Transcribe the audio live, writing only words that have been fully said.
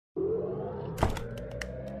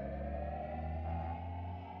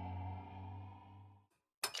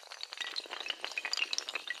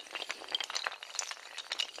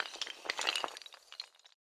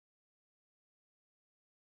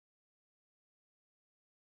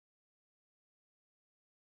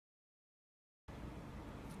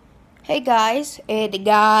Hey guys, it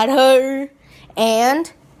got her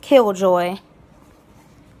and Killjoy.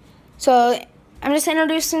 So I'm just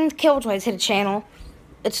introducing Killjoy to the channel.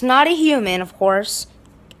 It's not a human, of course.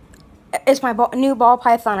 It's my new ball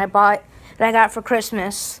python I bought that I got for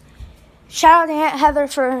Christmas. Shout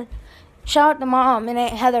out to Mom and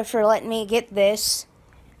Aunt Heather for letting me get this,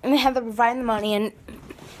 and Heather providing the money, and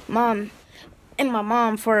my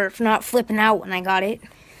mom for not flipping out when I got it.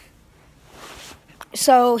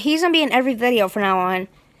 So he's gonna be in every video from now on.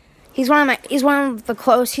 He's gonna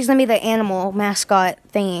be the animal mascot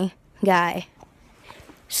thingy guy.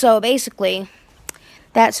 So basically,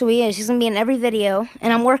 that's who he is. He's gonna be in every video,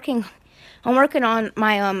 and I'm working on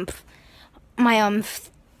my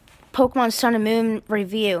Pokemon Sun and Moon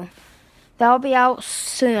review. That'll be out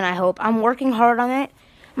soon, I hope. I'm working hard on it.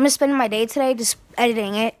 I'm gonna spend my day today just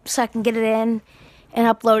editing it so I can get it in and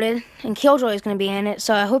upload it. And Killjoy is gonna be in it,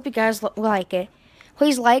 so I hope you guys like it.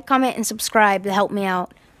 Please like, comment, and subscribe to help me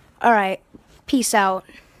out. Alright, peace out.